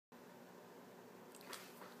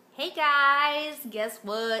Hey guys, guess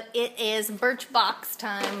what? It is Birch Box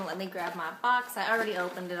time. Let me grab my box. I already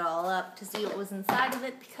opened it all up to see what was inside of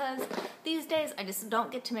it because these days I just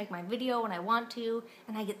don't get to make my video when I want to,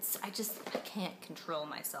 and I can't control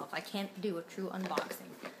myself. I can't do a true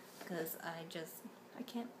unboxing because I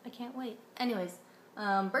can't wait. Anyways,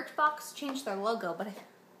 Birch Box changed their logo, but did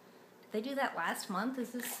they do that last month?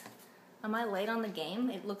 Am I late on the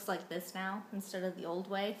game? It looks like this now instead of the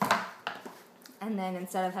old way. And then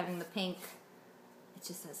instead of having the pink, it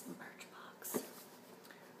just says Birch Box.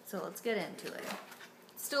 So let's get into it.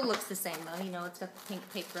 Still looks the same though, you know, it's got the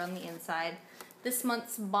pink paper on the inside. This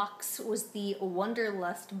month's box was the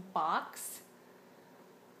Wonderlust box.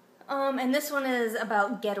 And this one is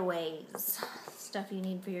about getaways. Stuff you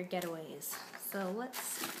need for your getaways. So let's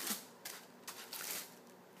see.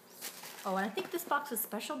 Oh, and I think this box is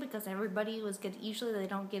special because everybody was good. Usually they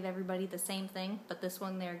don't give everybody the same thing, but this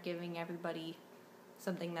one they're giving everybody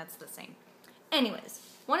something that's the same. Anyways,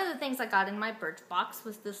 one of the things I got in my Birch Box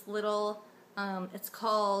was this little, it's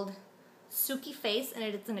called Suki Face, and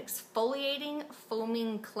it's an exfoliating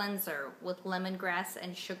foaming cleanser with lemongrass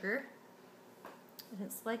and sugar. And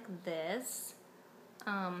it's like this.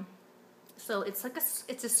 So it's like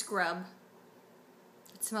it's a scrub.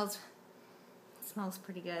 It smells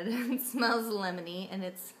pretty good. It smells lemony, and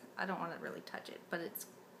I don't want to really touch it, but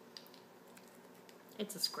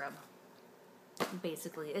it's a scrub.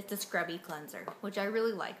 Basically, it's a scrubby cleanser, which I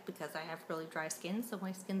really like because I have really dry skin, so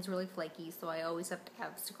my skin's really flaky, so I always have to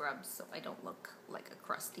have scrubs so I don't look like a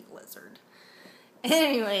crusty lizard.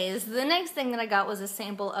 Anyways, the next thing that I got was a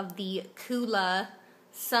sample of the Kula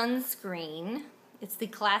sunscreen. It's the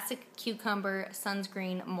classic cucumber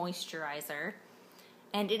sunscreen moisturizer.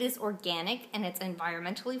 And it is organic and it's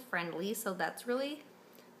environmentally friendly, so that's really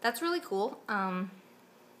cool.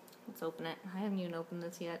 Let's open it. I haven't even opened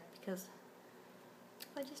this yet because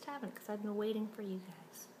I just haven't, because I've been waiting for you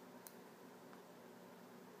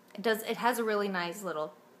guys. It has a really nice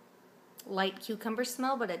little light cucumber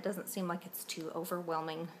smell, but it doesn't seem like it's too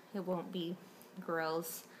overwhelming. It won't be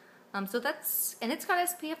gross. And it's got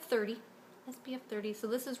SPF 30. SPF 30, so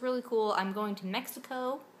this is really cool. I'm going to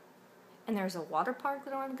Mexico. And there's a water park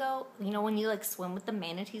that I want to go. You know, when you like swim with the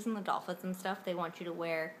manatees and the dolphins and stuff, they want you to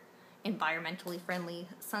wear environmentally friendly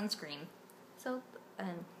sunscreen. So,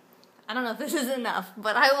 I don't know if this is enough,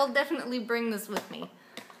 but I will definitely bring this with me.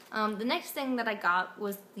 The next thing that I got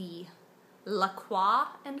was the La Croix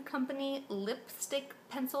 & Company lipstick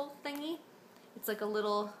pencil thingy. It's like a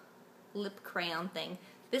little lip crayon thing.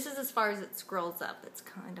 This is as far as it scrolls up. It's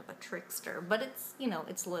kind of a trickster, but it's, you know,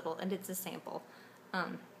 it's little and it's a sample.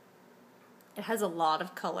 It has a lot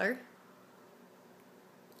of color,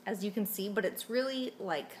 as you can see, but it's really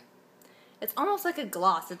like, it's almost like a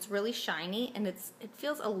gloss. It's really shiny, and it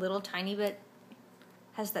feels a little tiny bit,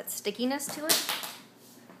 has that stickiness to it.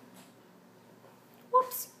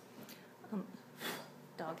 Whoops.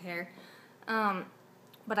 Dog hair.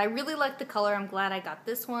 But I really like the color. I'm glad I got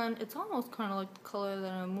this one. It's almost kind of like the color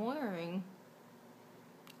that I'm wearing.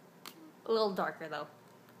 A little darker, though.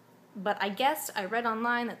 But I guess I read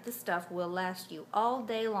online that this stuff will last you all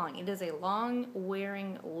day long. It is a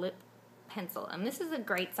long-wearing lip pencil. And this is a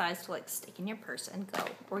great size to like stick in your purse and go.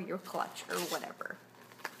 Or your clutch or whatever.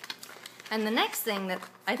 And the next thing that,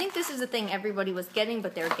 I think this is a thing everybody was getting,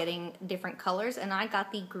 but they're getting different colors. And I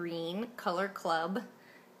got the green Color Club.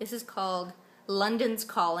 This is called London's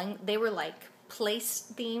Calling. They were like place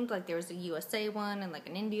themed. Like there was a USA one and like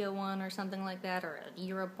an India one or something like that. Or a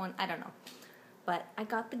Europe one. I don't know. But I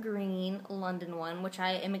got the green London one, which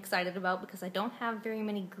I am excited about because I don't have very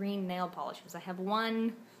many green nail polishes. I have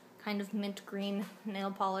one kind of mint green nail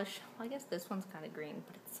polish. Well, I guess this one's kind of green,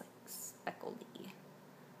 but it's like speckledy.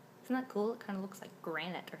 Isn't that cool? It kind of looks like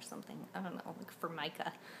granite or something. I don't know, like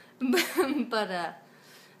Formica.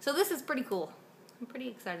 So this is pretty cool. I'm pretty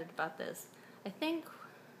excited about this. I think,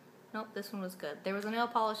 nope, this one was good. There was a nail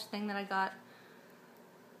polish thing that I got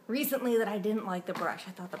recently that I didn't like the brush.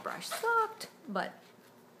 I thought the brush sucked. But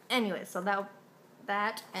anyway, so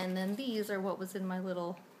that and then these are what was in my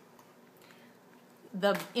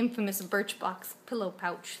the infamous Birch Box pillow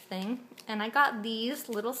pouch thing. And I got these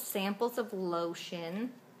little samples of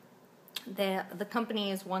lotion. The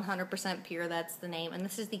company is 100% pure, that's the name. And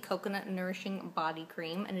this is the Coconut Nourishing Body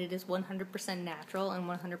Cream, and it is 100% natural and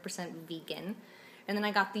 100% vegan. And then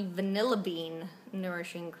I got the Vanilla Bean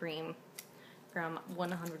Nourishing Cream from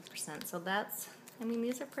 100%. So I mean,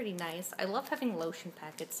 these are pretty nice. I love having lotion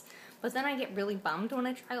packets, but then I get really bummed when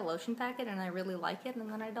I try a lotion packet and I really like it, and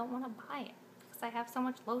then I don't want to buy it because I have so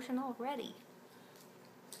much lotion already.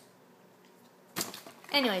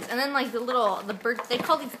 Anyways, and then like they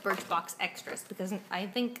call these Birch Box extras because I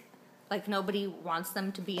think Like, nobody wants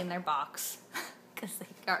them to be in their box because they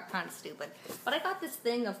are kind of stupid. But I got this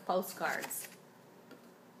thing of postcards.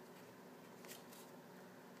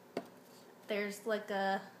 There's like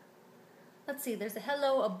a, let's see, there's a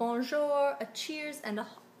hello, a bonjour, a cheers, and a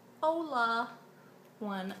hola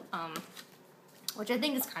one, which I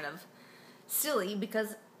think is kind of silly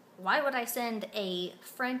because why would I send a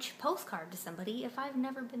French postcard to somebody if I've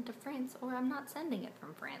never been to France or I'm not sending it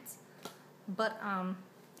from France? But,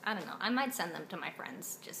 I don't know. I might send them to my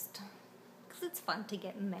friends just because it's fun to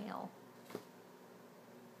get mail.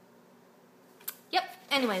 Yep.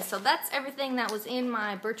 Anyway, so that's everything that was in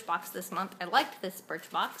my Birch Box this month. I liked this Birch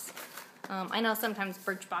Box. I know sometimes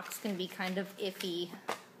Birch Box can be kind of iffy.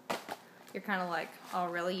 You're kind of like, oh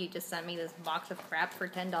really? You just sent me this box of crap for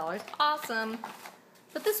 $10? Awesome.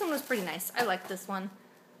 But this one was pretty nice. I like this one.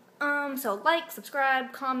 So like,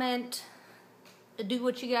 subscribe, comment, do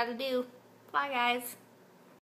what you gotta do. Bye guys.